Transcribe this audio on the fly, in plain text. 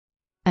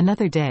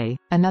Another day,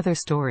 another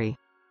story.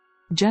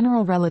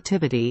 General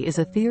relativity is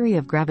a theory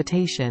of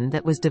gravitation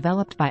that was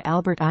developed by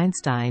Albert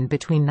Einstein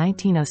between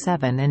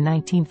 1907 and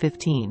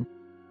 1915.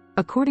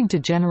 According to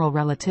general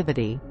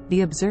relativity,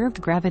 the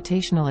observed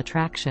gravitational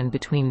attraction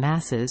between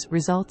masses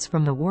results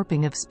from the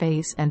warping of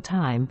space and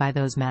time by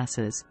those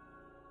masses.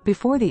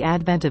 Before the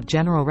advent of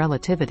general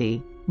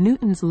relativity,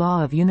 Newton's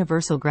law of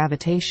universal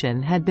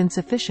gravitation had been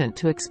sufficient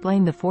to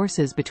explain the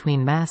forces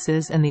between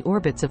masses and the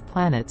orbits of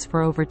planets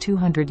for over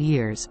 200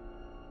 years.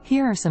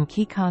 Here are some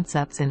key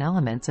concepts and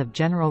elements of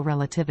general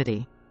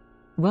relativity.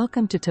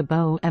 Welcome to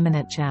Tabot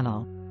Eminent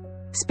Channel.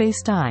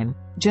 Spacetime.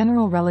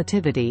 General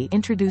relativity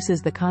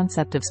introduces the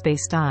concept of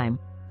spacetime,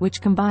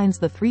 which combines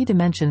the three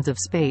dimensions of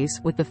space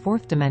with the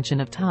fourth dimension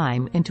of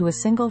time into a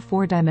single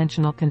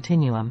four-dimensional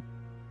continuum.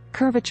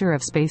 Curvature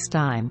of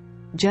spacetime.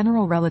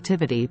 General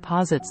relativity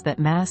posits that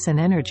mass and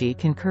energy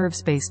can curve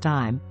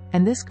spacetime,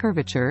 and this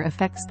curvature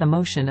affects the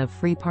motion of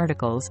free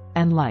particles,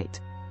 and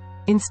light.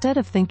 Instead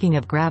of thinking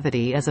of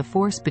gravity as a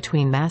force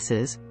between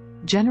masses,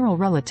 general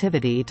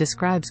relativity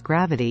describes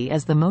gravity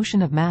as the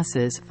motion of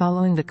masses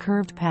following the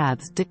curved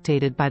paths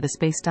dictated by the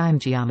spacetime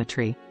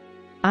geometry.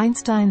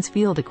 Einstein's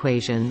field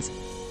equations.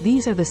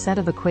 These are the set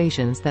of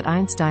equations that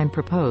Einstein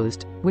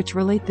proposed, which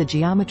relate the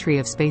geometry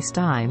of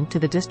spacetime to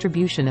the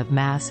distribution of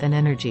mass and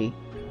energy.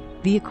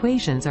 The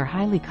equations are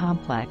highly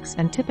complex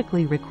and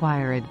typically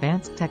require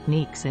advanced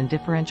techniques in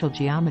differential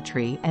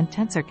geometry and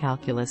tensor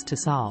calculus to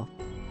solve.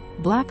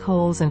 Black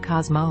holes and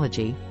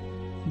cosmology.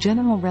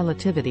 General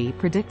relativity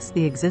predicts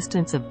the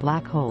existence of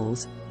black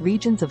holes,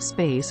 regions of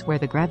space where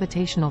the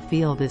gravitational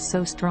field is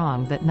so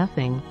strong that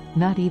nothing,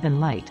 not even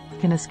light,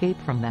 can escape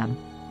from them.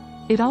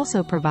 It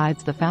also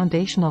provides the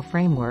foundational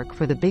framework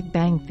for the Big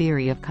Bang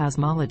theory of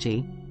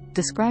cosmology,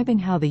 describing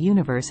how the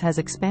universe has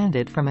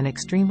expanded from an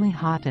extremely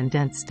hot and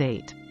dense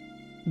state.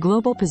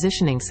 Global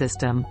Positioning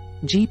System,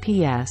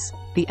 GPS.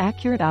 The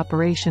accurate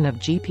operation of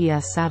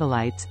GPS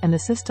satellites and the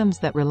systems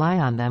that rely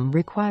on them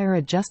require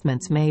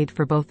adjustments made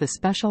for both the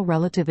special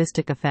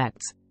relativistic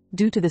effects,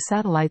 due to the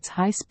satellite's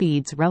high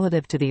speeds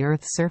relative to the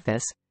Earth's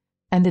surface,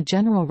 and the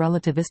general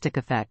relativistic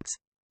effects,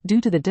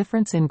 due to the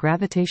difference in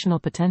gravitational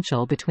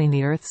potential between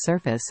the Earth's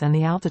surface and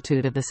the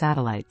altitude of the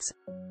satellites.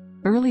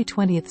 Early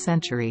 20th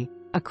century,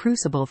 a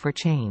crucible for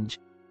change.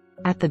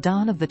 At the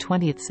dawn of the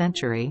 20th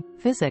century,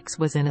 physics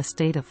was in a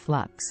state of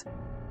flux.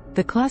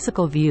 The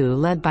classical view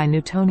led by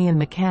Newtonian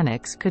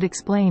mechanics could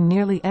explain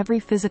nearly every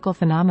physical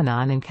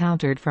phenomenon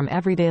encountered from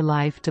everyday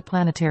life to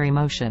planetary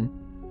motion.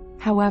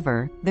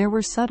 However, there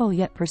were subtle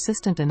yet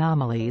persistent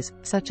anomalies,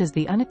 such as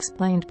the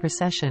unexplained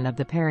precession of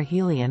the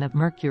perihelion of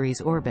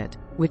Mercury's orbit,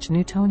 which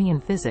Newtonian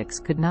physics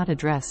could not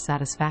address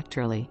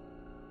satisfactorily.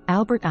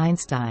 Albert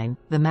Einstein,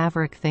 the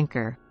maverick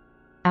thinker.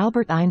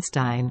 Albert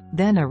Einstein,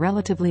 then a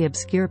relatively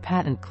obscure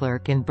patent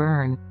clerk in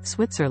Bern,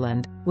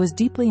 Switzerland, was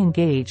deeply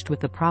engaged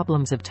with the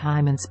problems of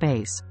time and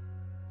space.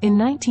 In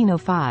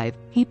 1905,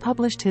 he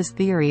published his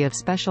theory of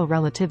special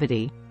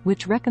relativity,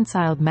 which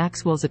reconciled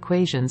Maxwell's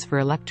equations for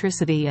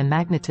electricity and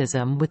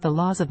magnetism with the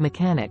laws of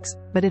mechanics,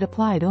 but it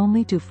applied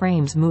only to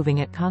frames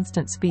moving at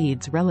constant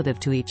speeds relative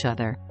to each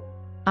other.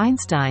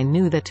 Einstein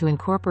knew that to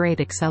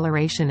incorporate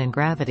acceleration and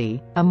gravity,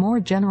 a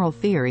more general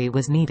theory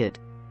was needed.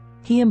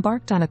 He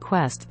embarked on a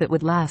quest that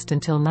would last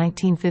until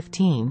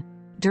 1915,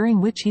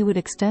 during which he would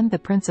extend the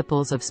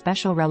principles of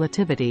special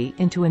relativity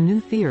into a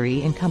new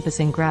theory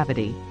encompassing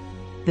gravity.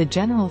 The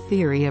general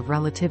theory of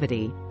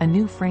relativity, a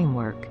new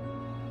framework.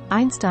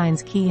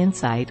 Einstein's key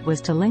insight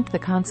was to link the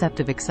concept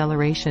of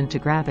acceleration to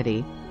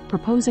gravity,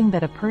 proposing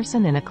that a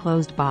person in a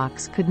closed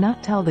box could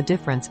not tell the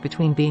difference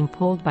between being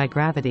pulled by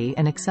gravity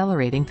and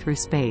accelerating through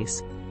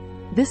space.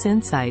 This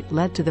insight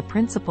led to the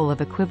principle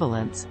of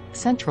equivalence,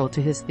 central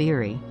to his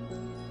theory.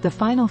 The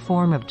final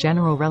form of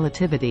general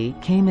relativity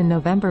came in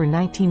November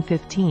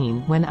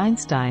 1915 when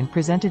Einstein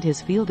presented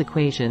his field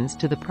equations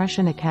to the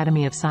Prussian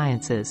Academy of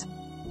Sciences.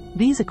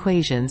 These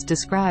equations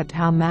described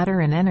how matter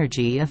and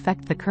energy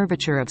affect the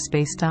curvature of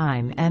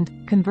spacetime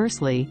and,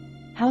 conversely,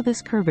 how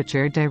this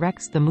curvature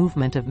directs the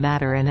movement of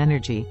matter and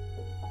energy.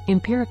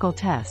 Empirical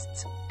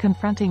tests.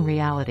 Confronting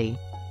reality.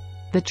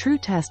 The true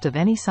test of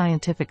any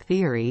scientific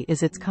theory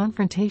is its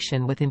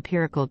confrontation with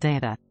empirical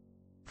data.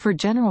 For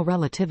general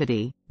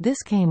relativity,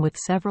 this came with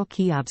several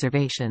key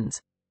observations.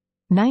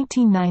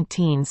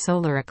 1919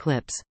 solar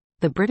eclipse.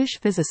 The British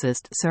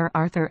physicist Sir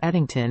Arthur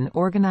Eddington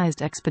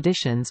organized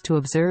expeditions to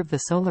observe the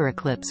solar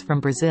eclipse from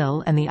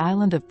Brazil and the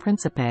island of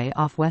Principe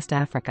off West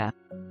Africa.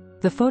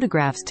 The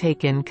photographs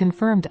taken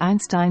confirmed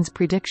Einstein's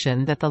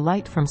prediction that the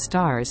light from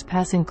stars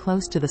passing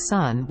close to the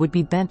Sun would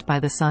be bent by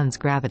the Sun's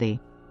gravity.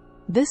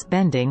 This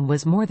bending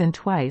was more than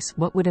twice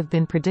what would have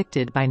been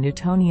predicted by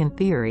Newtonian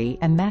theory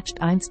and matched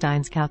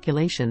Einstein's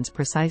calculations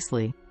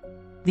precisely.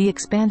 The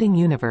expanding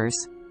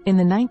universe. In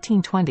the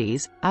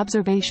 1920s,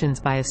 observations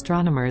by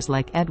astronomers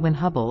like Edwin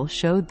Hubble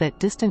showed that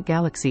distant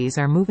galaxies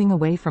are moving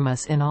away from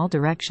us in all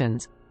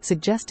directions,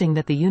 suggesting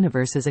that the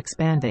universe is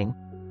expanding.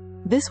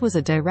 This was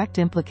a direct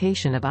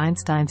implication of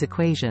Einstein's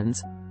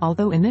equations,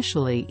 although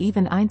initially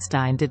even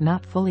Einstein did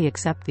not fully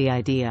accept the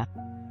idea.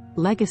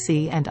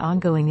 legacy and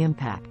ongoing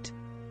impact.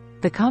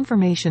 The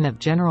confirmation of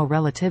general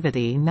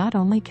relativity not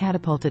only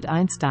catapulted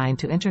Einstein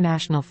to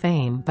international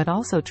fame but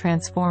also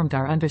transformed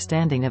our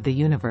understanding of the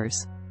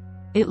universe.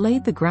 It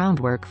laid the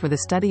groundwork for the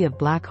study of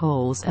black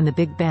holes and the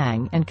Big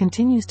Bang and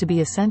continues to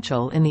be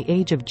essential in the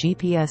age of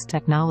GPS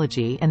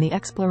technology and the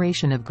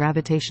exploration of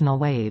gravitational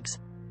waves.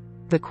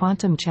 The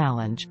quantum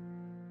challenge.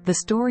 The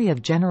story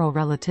of general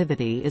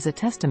relativity is a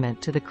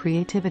testament to the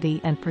creativity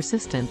and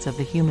persistence of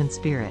the human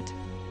spirit.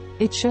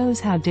 It shows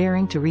how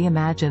daring to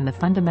reimagine the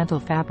fundamental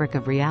fabric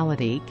of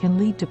reality can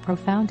lead to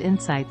profound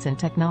insights and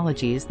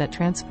technologies that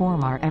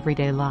transform our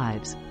everyday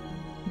lives.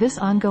 This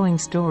ongoing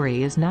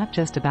story is not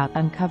just about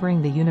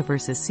uncovering the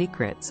universe's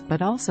secrets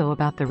but also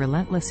about the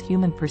relentless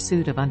human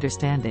pursuit of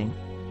understanding.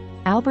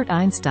 Albert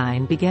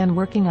Einstein began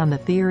working on the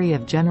theory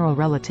of general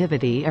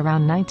relativity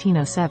around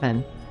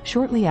 1907,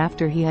 shortly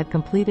after he had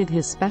completed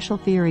his special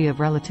theory of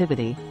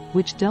relativity,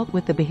 which dealt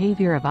with the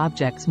behavior of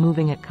objects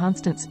moving at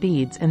constant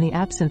speeds in the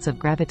absence of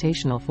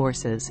gravitational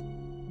forces.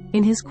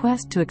 In his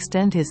quest to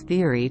extend his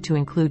theory to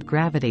include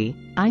gravity,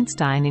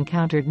 Einstein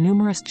encountered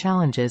numerous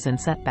challenges and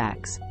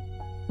setbacks.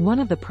 One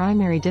of the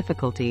primary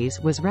difficulties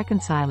was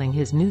reconciling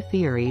his new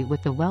theory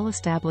with the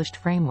well-established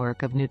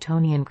framework of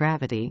Newtonian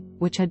gravity,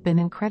 which had been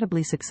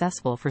incredibly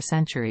successful for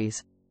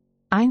centuries.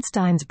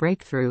 Einstein's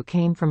breakthrough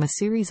came from a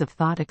series of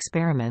thought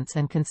experiments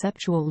and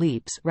conceptual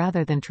leaps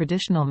rather than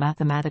traditional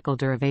mathematical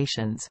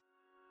derivations.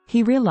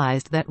 He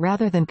realized that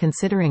rather than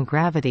considering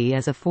gravity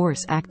as a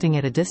force acting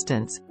at a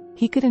distance,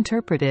 he could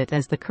interpret it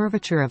as the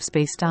curvature of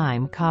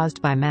spacetime caused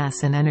by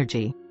mass and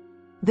energy.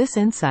 This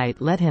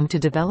insight led him to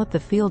develop the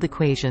field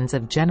equations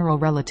of general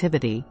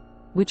relativity,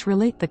 which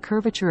relate the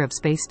curvature of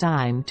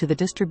spacetime to the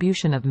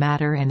distribution of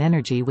matter and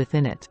energy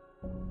within it.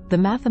 The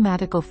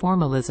mathematical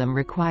formalism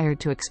required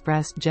to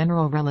express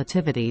general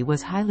relativity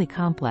was highly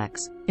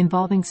complex,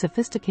 involving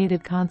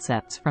sophisticated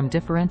concepts from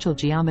differential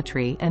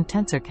geometry and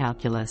tensor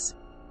calculus.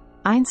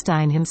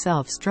 Einstein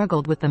himself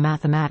struggled with the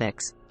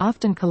mathematics,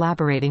 often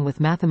collaborating with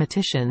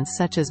mathematicians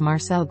such as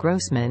Marcel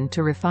Grossmann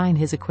to refine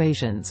his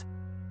equations.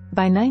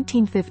 By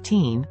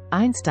 1915,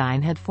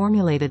 Einstein had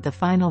formulated the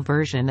final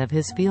version of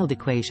his field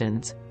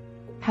equations.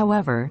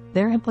 However,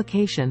 their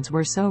implications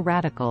were so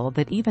radical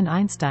that even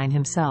Einstein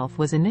himself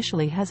was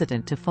initially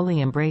hesitant to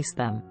fully embrace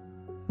them.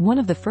 One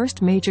of the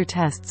first major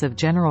tests of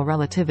general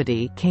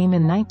relativity came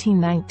in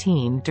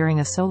 1919 during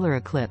a solar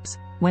eclipse,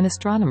 when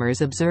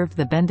astronomers observed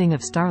the bending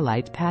of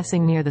starlight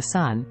passing near the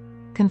Sun,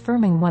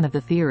 confirming one of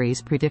the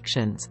theory's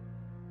predictions.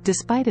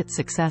 Despite its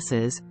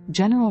successes,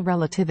 general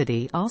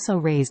relativity also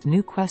raised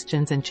new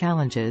questions and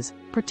challenges,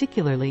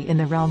 particularly in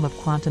the realm of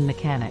quantum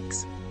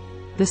mechanics.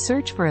 The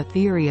search for a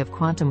theory of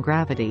quantum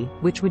gravity,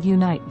 which would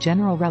unite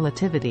general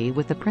relativity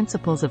with the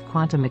principles of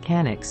quantum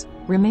mechanics,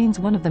 remains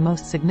one of the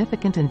most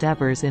significant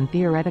endeavors in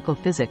theoretical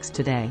physics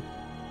today.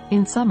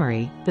 In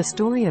summary, the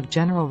story of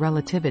general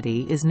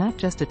relativity is not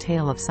just a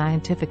tale of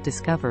scientific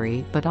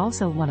discovery but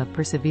also one of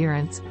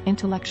perseverance,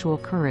 intellectual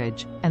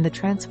courage, and the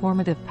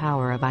transformative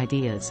power of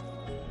ideas.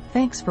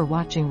 Thanks for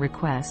watching.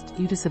 Request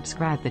you to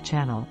subscribe the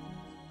channel.